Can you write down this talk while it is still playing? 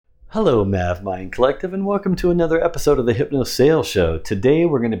Hello, Mav Mind Collective, and welcome to another episode of the Hypno Sales Show. Today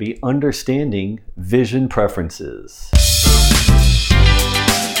we're going to be understanding vision preferences.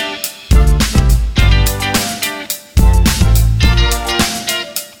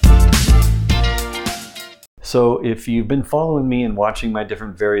 So if you've been following me and watching my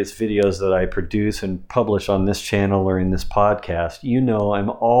different various videos that I produce and publish on this channel or in this podcast, you know I'm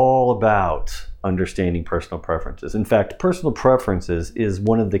all about understanding personal preferences. In fact, personal preferences is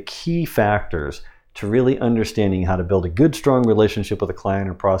one of the key factors to really understanding how to build a good, strong relationship with a client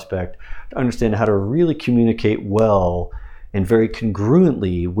or prospect, to understand how to really communicate well and very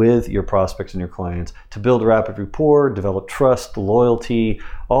congruently with your prospects and your clients, to build rapid rapport, develop trust, loyalty,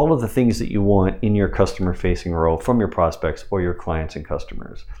 all of the things that you want in your customer-facing role from your prospects or your clients and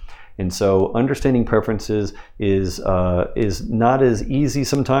customers. And so understanding preferences is not as easy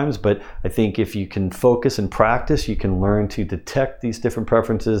sometimes, but I think if you can focus and practice, you can learn to detect these different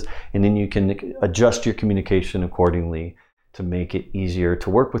preferences, and then you can adjust your communication accordingly to make it easier to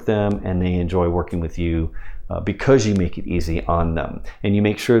work with them, and they enjoy working with you because you make it easy on them. And you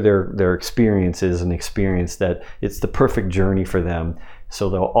make sure their experience is an experience that it's the perfect journey for them. So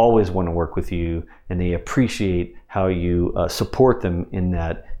they'll always want to work with you, and they appreciate how you support them in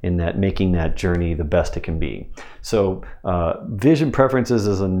that making that journey the best it can be. So vision preferences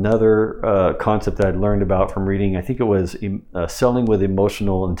is another concept that I learned about from reading. I think it was Selling with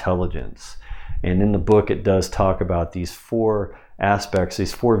Emotional Intelligence. And in the book, it does talk about these four aspects,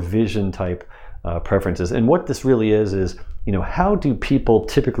 these four vision type preferences. And what this really is, how do people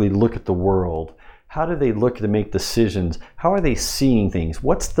typically look at the world? How do they look to make decisions? How are they seeing things?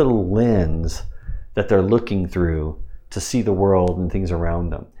 What's the lens that they're looking through to see the world and things around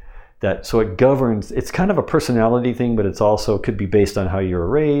them? So it governs, it's kind of a personality thing, but it's also could be based on how you were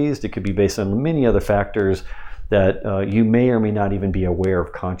raised. It could be based on many other factors that you may or may not even be aware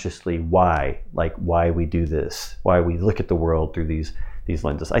of consciously why we do this, why we look at the world through these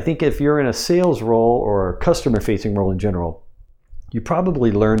lenses. I think if you're in a sales role or a customer-facing role in general, you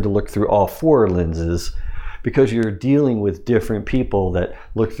probably learn to look through all four lenses because you're dealing with different people that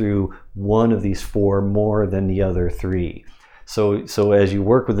look through one of these four more than the other three. So as you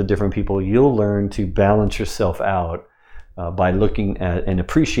work with the different people, you'll learn to balance yourself out by looking at and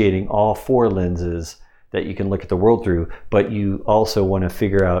appreciating all four lenses that you can look at the world through, but you also want to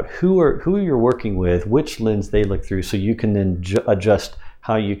figure out who you're working with, which lens they look through, so you can then adjust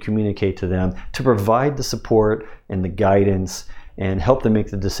how you communicate to them to provide the support and the guidance and help them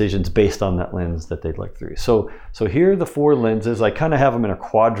make the decisions based on that lens that they look through. So here are the four lenses. I kind of have them in a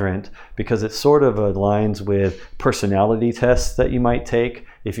quadrant because it sort of aligns with personality tests that you might take.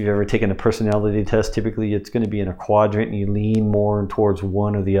 If you've ever taken a personality test, typically it's going to be in a quadrant and you lean more towards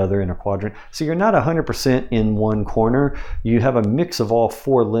one or the other in a quadrant. So you're not 100% in one corner. You have a mix of all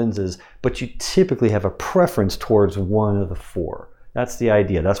four lenses, but you typically have a preference towards one of the four. That's the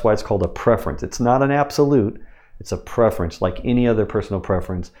idea. That's why it's called a preference. It's not an absolute. It's a preference, like any other personal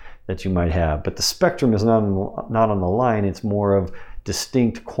preference that you might have. But the spectrum is not on the line. It's more of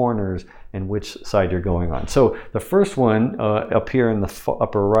distinct corners and which side you're going on. So the first one up here in the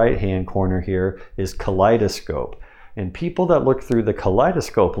upper right-hand corner here is kaleidoscope. And people that look through the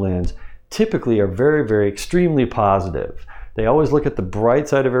kaleidoscope lens typically are very, very extremely positive. They always look at the bright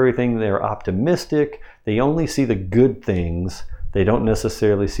side of everything. They're optimistic. They only see the good things. They don't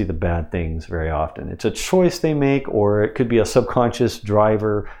necessarily see the bad things very often. It's a choice they make, or it could be a subconscious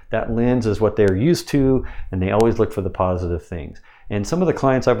driver. That lens is what they're used to, and they always look for the positive things. And some of the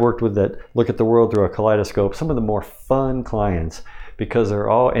clients I've worked with that look at the world through a kaleidoscope, some of the more fun clients, because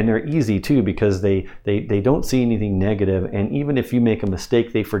they're easy too, because they don't see anything negative, and even if you make a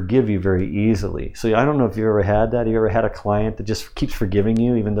mistake, they forgive you very easily. So I don't know if you ever had that. Have you ever had a client that just keeps forgiving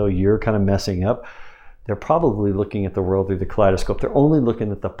you even though you're kind of messing up? They're probably looking at the world through the kaleidoscope. They're only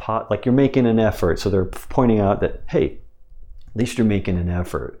looking at the pot, like you're making an effort. So they're pointing out that, hey, at least you're making an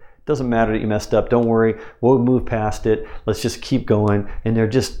effort. It doesn't matter that you messed up. Don't worry. We'll move past it. Let's just keep going. And they're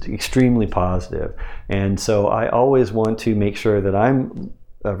just extremely positive. And so I always want to make sure that I'm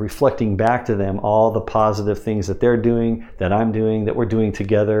reflecting back to them all the positive things that they're doing, that I'm doing, that we're doing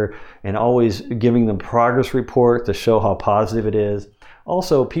together, and always giving them progress report to show how positive it is.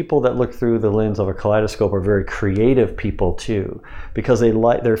 Also, people that look through the lens of a kaleidoscope are very creative people too, because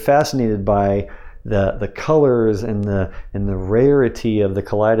they're fascinated by the colors and the rarity of the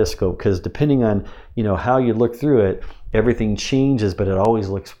kaleidoscope, because depending on how you look through it, everything changes, but it always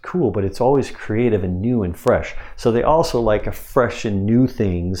looks cool, but it's always creative and new and fresh. So they also like a fresh and new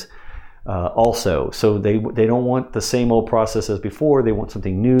things also. So they don't want the same old process as before. They want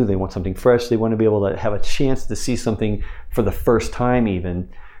something new. They want something fresh. They want to be able to have a chance to see something for the first time even,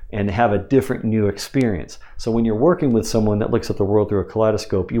 and have a different new experience. So when you're working with someone that looks at the world through a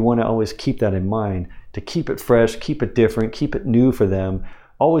kaleidoscope, you want to always keep that in mind, to keep it fresh, keep it different, keep it new for them.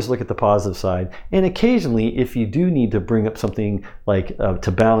 Always look at the positive side. And occasionally, if you do need to bring up something like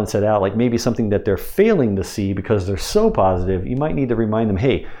to balance it out, like maybe something that they're failing to see because they're so positive, you might need to remind them,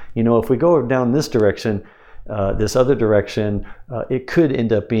 hey, if we go down this direction, this other direction, it could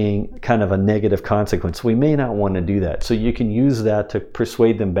end up being kind of a negative consequence. We may not want to do that. So you can use that to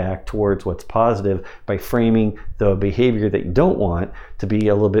persuade them back towards what's positive by framing the behavior that you don't want to be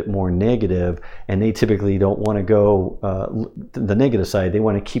a little bit more negative. And they typically don't want to go the negative side. They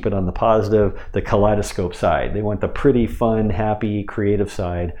want to keep it on the positive, the kaleidoscope side. They want the pretty, fun, happy, creative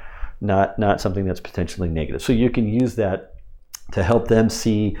side, not something that's potentially negative. So you can use that to help them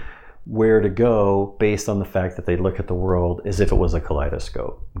see where to go based on the fact that they look at the world as if it was a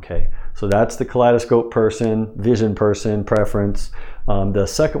kaleidoscope. Okay, so that's the kaleidoscope person, vision person, preference. The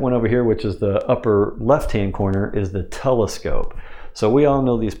second one over here, which is the upper left-hand corner, is the telescope. So we all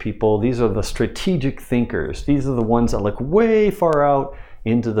know these people. These are the strategic thinkers. These are the ones that look way far out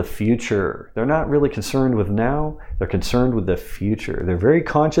into the future. They're not really concerned with now, they're concerned with the future. They're very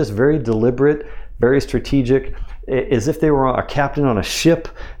conscious, very deliberate, very strategic, as if they were a captain on a ship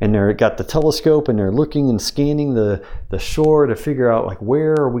and they're got the telescope and they're looking and scanning the shore to figure out, like,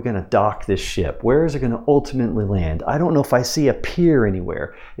 where are we going to dock this ship? Where is it going to ultimately land? I don't know if I see a pier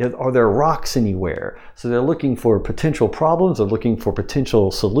anywhere. Are there rocks anywhere? So they're looking for potential problems, they're looking for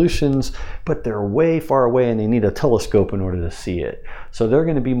potential solutions, but they're way far away and they need a telescope in order to see it. So they're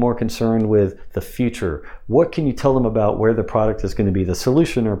going to be more concerned with the future. What can you tell them about where the product is going to be, the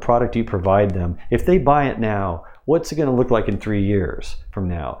solution or product you provide them? If they buy it now, what's it going to look like in 3 years from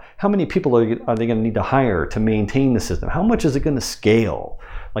now? How many people are they going to need to hire to maintain the system? How much is it going to scale?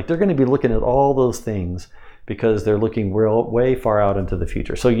 Like, they're going to be looking at all those things because they're looking way far out into the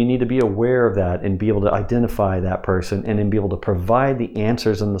future. So you need to be aware of that and be able to identify that person and then be able to provide the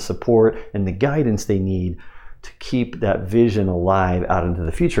answers and the support and the guidance they need to keep that vision alive out into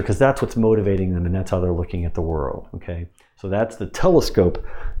the future, because that's what's motivating them and that's how they're looking at the world. Okay, so that's the telescope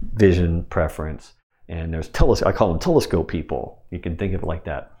vision preference. And there's I call them telescope people. You can think of it like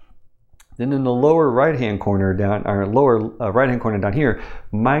that. Then in the lower right-hand corner down, or lower right-hand corner down here,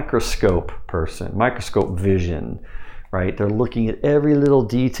 microscope person, microscope vision, right? They're looking at every little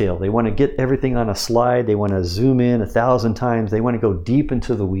detail. They want to get everything on a slide. They want to zoom in 1,000 times. They want to go deep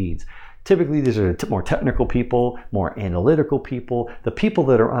into the weeds. Typically, these are more technical people, more analytical people, the people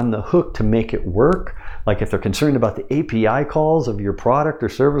that are on the hook to make it work. Like if they're concerned about the API calls of your product or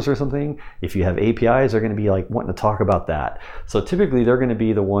service or something, if you have APIs, they're going to be like wanting to talk about that. So typically, they're going to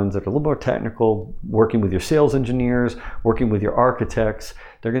be the ones that are a little more technical, working with your sales engineers, working with your architects.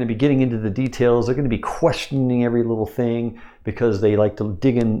 They're going to be getting into the details. They're going to be questioning every little thing because they like to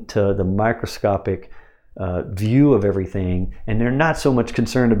dig into the microscopic view of everything, and they're not so much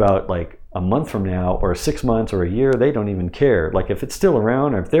concerned about like a month from now or 6 months or a year. They don't even care. Like if it's still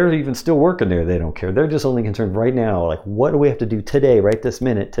around or if they're even still working there, they don't care. They're just only concerned right now, like what do we have to do today, right this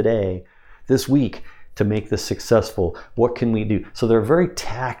minute, today, this week, to make this successful? What can we do? So they're very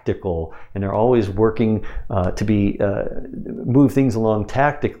tactical, and they're always working to move things along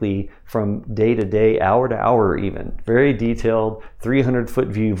tactically from day to day, hour to hour even. Very detailed 300-foot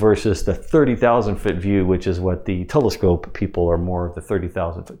view versus the 30,000-foot view, which is what the telescope people are more of the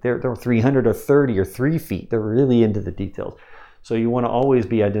 30,000 foot. They're 300 or 30 or 3 feet. They're really into the details. So you want to always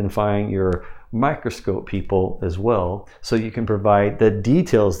be identifying your microscope people as well, so you can provide the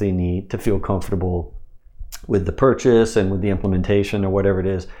details they need to feel comfortable with the purchase and with the implementation or whatever it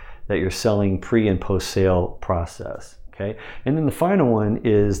is that you're selling pre and post sale process. Okay, and then the final one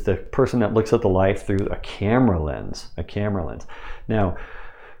is the person that looks at the life through a camera lens. Now,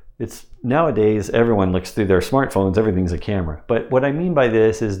 it's nowadays everyone looks through their smartphones, everything's a camera. But what I mean by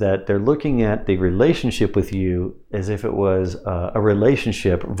this is that they're looking at the relationship with you as if it was a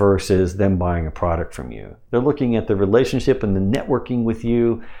relationship versus them buying a product from you. They're looking at the relationship and the networking with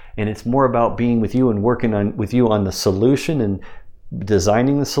you, and it's more about being with you and working with you on the solution and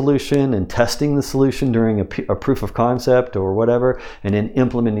designing the solution and testing the solution during a proof of concept or whatever, and then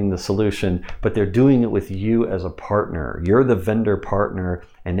implementing the solution. But they're doing it with you as a partner. You're the vendor partner,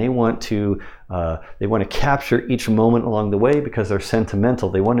 and they want to capture each moment along the way because they're sentimental.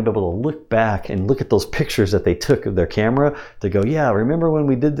 They want to be able to look back and look at those pictures that they took of their camera to go, yeah, remember when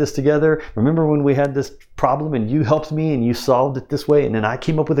we did this together? Remember when we had this problem and you helped me and you solved it this way, and then I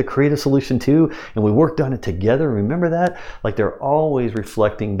came up with a creative solution too, and we worked on it together. Remember that? Like, they're always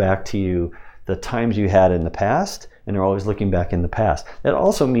reflecting back to you the times you had in the past and they're always looking back in the past. That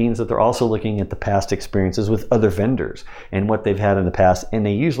also means that they're also looking at the past experiences with other vendors and what they've had in the past, and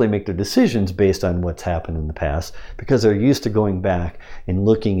they usually make their decisions based on what's happened in the past because they're used to going back and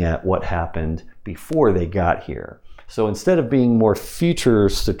looking at what happened before they got here. So instead of being more future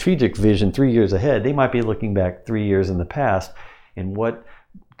strategic vision 3 years ahead, they might be looking back 3 years in the past and what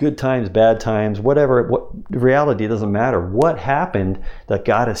good times, bad times, whatever, what reality, doesn't matter. What happened that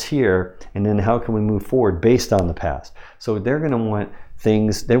got us here, and then how can we move forward based on the past? So they're going to want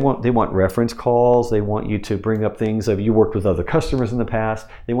things, they want reference calls, they want you to bring up things of you worked with other customers in the past.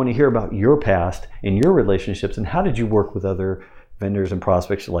 They want to hear about your past and your relationships and how did you work with other vendors and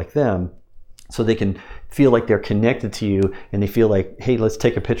prospects like them, so they can feel like they're connected to you and they feel like, hey, let's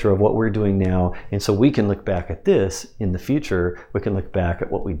take a picture of what we're doing now. And so we can look back at this in the future. We can look back at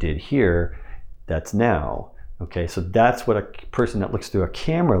what we did here. That's now. Okay, so that's what a person that looks through a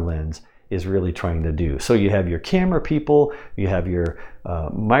camera lens is really trying to do. So you have your camera people, you have your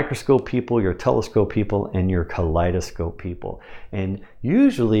microscope people, your telescope people, and your kaleidoscope people. And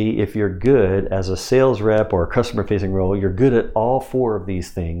usually if you're good as a sales rep or a customer facing role, you're good at all four of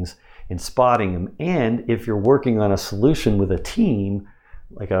these things and spotting them. And if you're working on a solution with a team,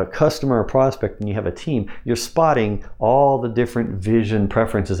 like a customer or prospect, and you have a team, you're spotting all the different vision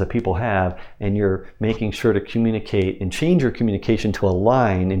preferences that people have, and you're making sure to communicate and change your communication to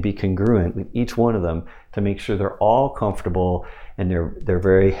align and be congruent with each one of them to make sure they're all comfortable and they're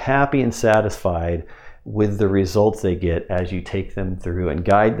very happy and satisfied with the results they get as you take them through and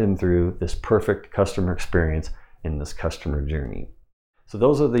guide them through this perfect customer experience in this customer journey. So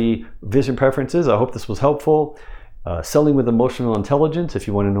those are the vision preferences. I hope this was helpful. Selling with Emotional Intelligence, if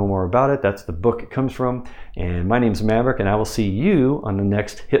you want to know more about it, that's the book it comes from. And my name's Maverick, and I will see you on the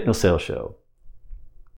next Hypno Sales Show.